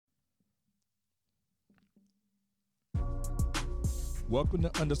Welcome to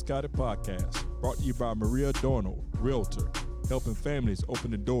Undiscounted Podcast, brought to you by Maria Adorno, Realtor, helping families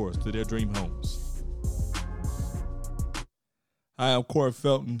open the doors to their dream homes. Hi, I'm Corey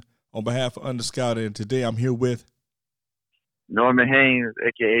Felton on behalf of Undiscounted, and today I'm here with Norman Haynes,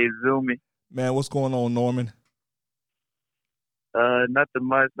 a.k.a. Zoomy. Man, what's going on, Norman? Nothing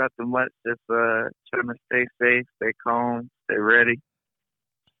much. Just trying to stay safe, stay calm, stay ready.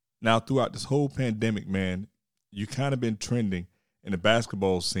 Now, throughout this whole pandemic, man, you kind of been trending in the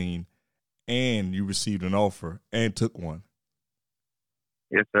basketball scene, and you received an offer and took one.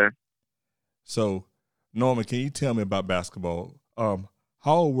 Yes, sir. So, Norman, can you tell me about basketball? How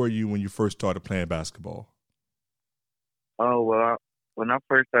old were you when you first started playing basketball? Oh, well, when I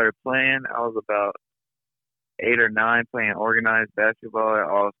first started playing, I was about 8 or 9 playing organized basketball. It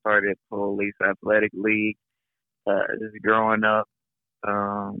all started at Police Athletic League. Just growing up,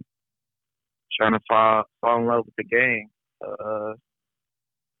 trying to fall in love with the game.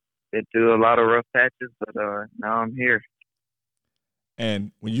 Been through a lot of rough patches, but now I'm here.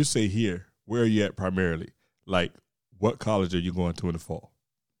 And when you say here, where are you at primarily? Like, what college are you going to in the fall?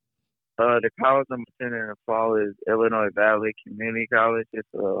 The college I'm attending in the fall is Illinois Valley Community College.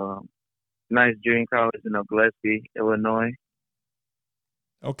 It's a nice junior college in Gillespie, Illinois.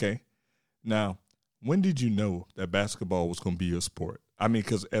 Okay. Now, when did you know that basketball was going to be your sport? I mean,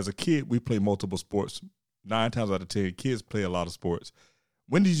 because as a kid, we play multiple sports. 9 times out of 10, kids play a lot of sports.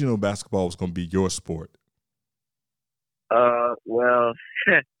 When did you know basketball was going to be your sport? Well,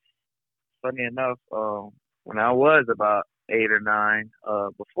 funny enough, when I was about 8 or 9,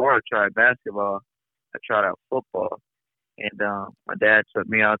 before I tried basketball, I tried out football. And my dad took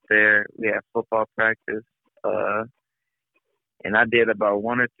me out there. We had football practice. And I did about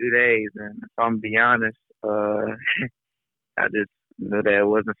 1 or 2 days. And if I'm be honest, I just knew that it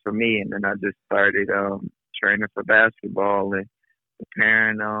wasn't for me. And then I just started training for basketball and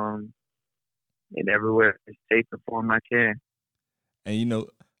preparing in everywhere safe and form I can. And, you know,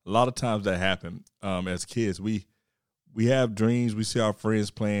 a lot of times that happen as kids. We have dreams. We see our friends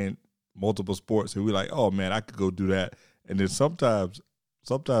playing multiple sports, and we're like, oh, man, I could go do that. And then sometimes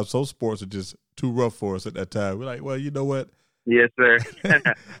those sports are just too rough for us at that time. We're like, well, you know what? Yes, sir.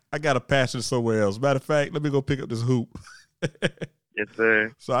 I got a passion somewhere else. Matter of fact, let me go pick up this hoop. Yes,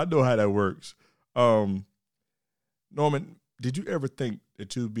 sir. So I know how that works. Norman, did you ever think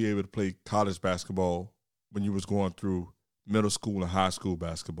that you'd be able to play college basketball when you was going through middle school and high school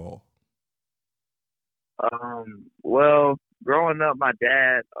basketball? Well, growing up, my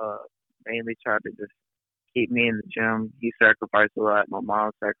dad mainly tried to just keep me in the gym. He sacrificed a lot. My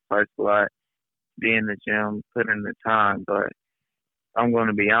mom sacrificed a lot. Be in the gym, put in the time. But I'm going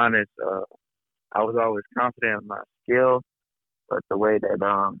to be honest, I was always confident in my skill, but the way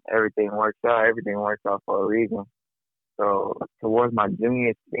that everything works out for a reason. So towards my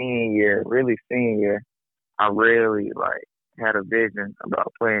senior year, I really had a vision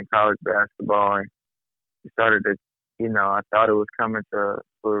about playing college basketball, and it started to, I thought it was coming to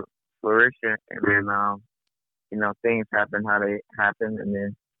fruition, and then things happened how they happened, and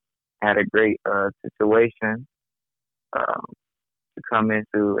then had a great situation to come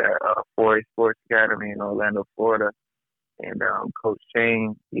into Forest Sports Academy in Orlando, Florida, and Coach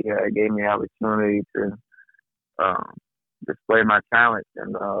Shane gave me the opportunity to display my talents,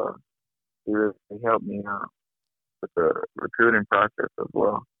 and he really helped me with the recruiting process as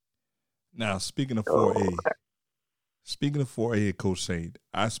well. Now, speaking of 4A, Coach Shane,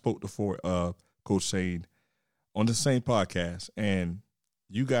 I spoke to Coach Shane on the same podcast, and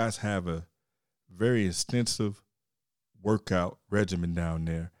you guys have a very extensive workout regimen down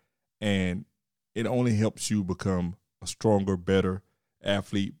there, and it only helps you become a stronger, better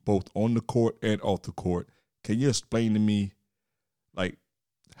athlete, both on the court and off the court. Can you explain to me,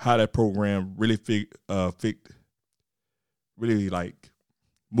 how that program really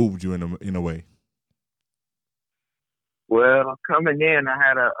moved you in a way? Well, coming in, I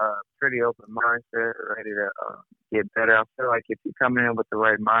had a pretty open mindset, ready to get better. I feel like if you come in with the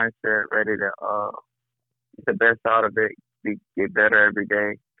right mindset, ready to get the best out of it, get better every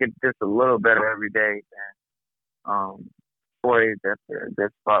day, get just a little better every day, then for you, that's a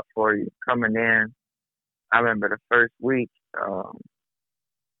good spot for you. Coming in, I remember the first week,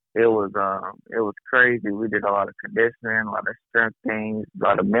 it was crazy. We did a lot of conditioning, a lot of strength things, a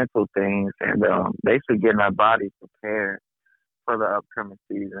lot of mental things, and basically getting our bodies prepared for the upcoming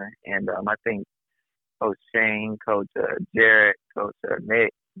season. And I think Coach Shane, Coach Jarrett, Coach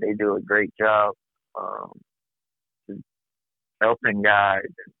Nick, they do a great job helping guys,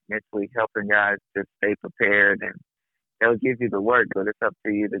 and mentally helping guys to stay prepared. And they'll give you the work, but it's up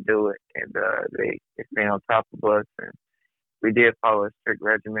to you to do it. And they stay on top of us. And we did follow a strict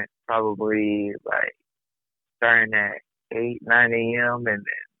regimen, probably like starting at 8, 9 a.m. and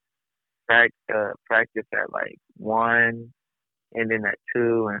practice at like 1, ending at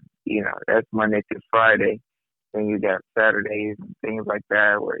 2, and that's Monday through Friday. Then you got Saturdays and things like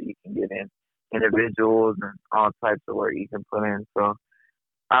that where you can get in individuals and all types of work you can put in. So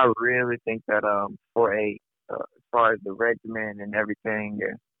I really think that 4A, as far as the regimen and everything,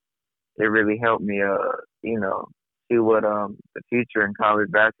 it really helped me see what the future in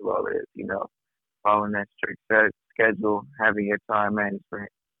college basketball is. Following that strict schedule, having your time management,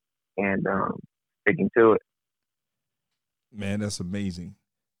 and sticking to it. Man, that's amazing.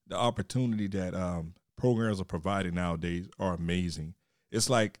 The opportunity that programs are providing nowadays are amazing. It's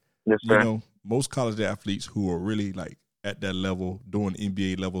like, yes, most college athletes who are really like at that level doing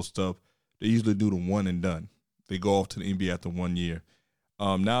NBA level stuff, they usually do the one and done. They go off to the NBA after 1 year.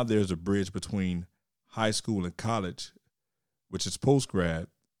 Now there's a bridge between high school and college, which is post-grad,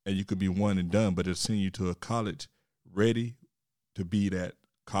 and you could be one and done, but it'll send you to a college ready to be that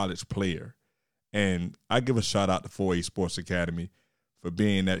college player. And I give a shout out to 4A Sports Academy for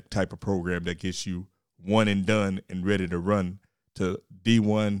being that type of program that gets you one and done and ready to run to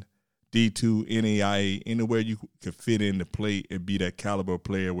D1, D2, NAIA, anywhere you can fit in to play and be that caliber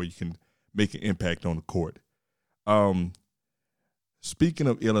player where you can make an impact on the court. Speaking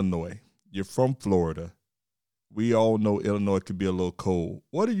of Illinois, you're from Florida. We all know Illinois could be a little cold.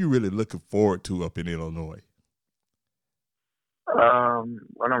 What are you really looking forward to up in Illinois?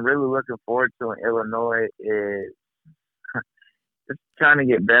 What I'm really looking forward to in Illinois is just trying to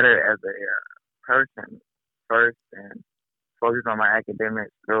get better as a person first and focus on my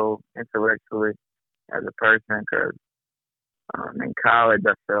academics, grow intellectually as a person, because in college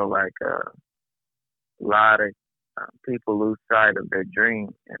I feel like a lot of people lose sight of their dream,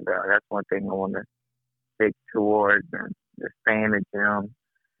 and that's one thing I want to stick towards, and just stay in the gym,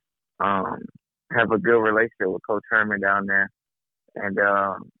 have a good relationship with Coach Herman down there, and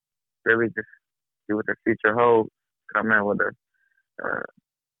really just see what the future holds. Come in with a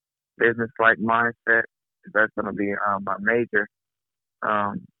business-like mindset. That's going to be my major,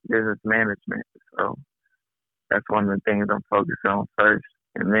 business management. So that's one of the things I'm focused on first,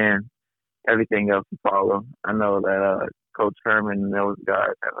 and then everything else will follow. I know that Coach Herman and those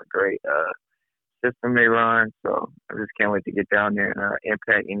guys have a great system they run, so I just can't wait to get down there and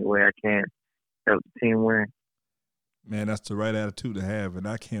impact any way I can, help the team win. Man, that's the right attitude to have, and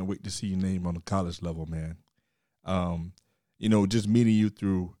I can't wait to see your name on the college level, man. Just meeting you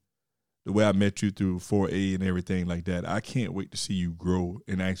through the way I met you through 4A and everything like that, I can't wait to see you grow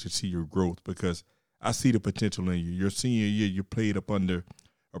and actually see your growth, because I see the potential in you. Your senior year, you played up under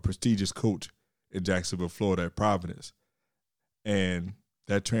a prestigious coach in Jacksonville, Florida at Providence, and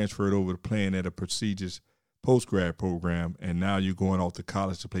that transferred over to playing at a prestigious post-grad program, and now you're going off to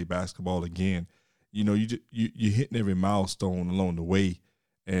college to play basketball again. You're hitting every milestone along the way,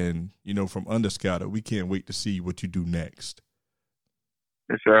 and, from Underscouted, we can't wait to see what you do next.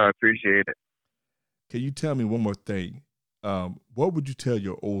 Yes, sir. I appreciate it. Can you tell me one more thing? What would you tell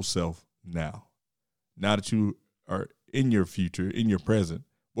your old self now that you are in your future, in your present?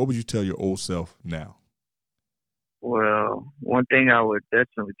 What would you tell your old self now? Well, one thing I would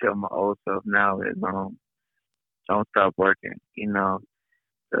definitely tell my old self now is don't stop working.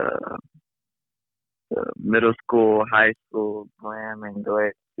 The middle school, high school, glam and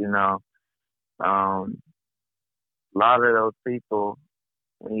glitz, a lot of those people,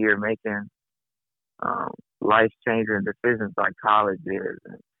 when you're making life-changing decisions like college is,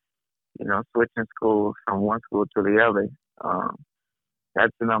 and, switching schools from one school to the other,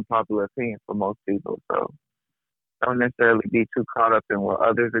 that's an unpopular opinion for most people. So don't necessarily be too caught up in what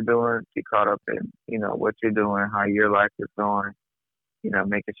others are doing. Be caught up in, what you're doing, how your life is going,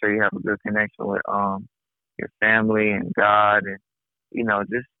 making sure you have a good connection with your family and God, and,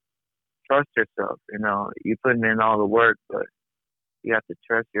 just trust yourself. You're putting in all the work, but you have to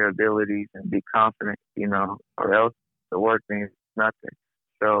trust your abilities and be confident, or else the work means nothing.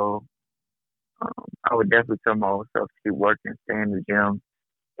 So I would definitely tell my old self to keep working, stay in the gym,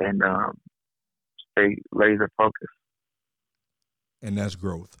 and stay laser focused. And that's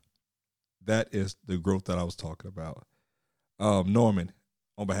growth. That is the growth that I was talking about. Norman,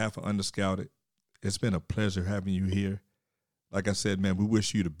 on behalf of Underscouted, it's been a pleasure having you here. Like I said, man, we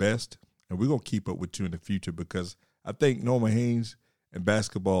wish you the best, and we're going to keep up with you in the future, because I think Norman Haynes and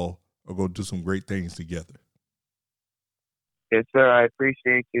basketball are going to do some great things together. Yes, sir. I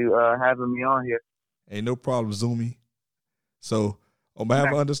appreciate you having me on here. Ain't no problem, Zoomy. So, on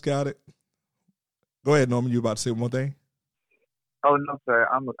behalf of Underscouted, go ahead, Norman. You about to say one thing? Oh, no, sir.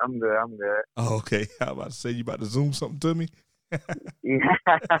 I'm good. Oh, okay. I was about to say, you about to Zoom something to me? Yeah.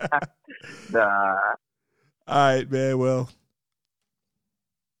 Nah. All right, man. Well,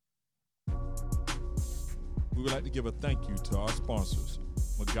 we would like to give a thank you to our sponsors,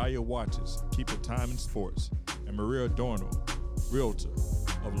 Magaya Watches, Keep It Time in Sports, and Maria Adorno, Realtor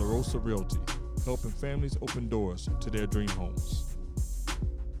of La Rosa Realty, helping families open doors to their dream homes.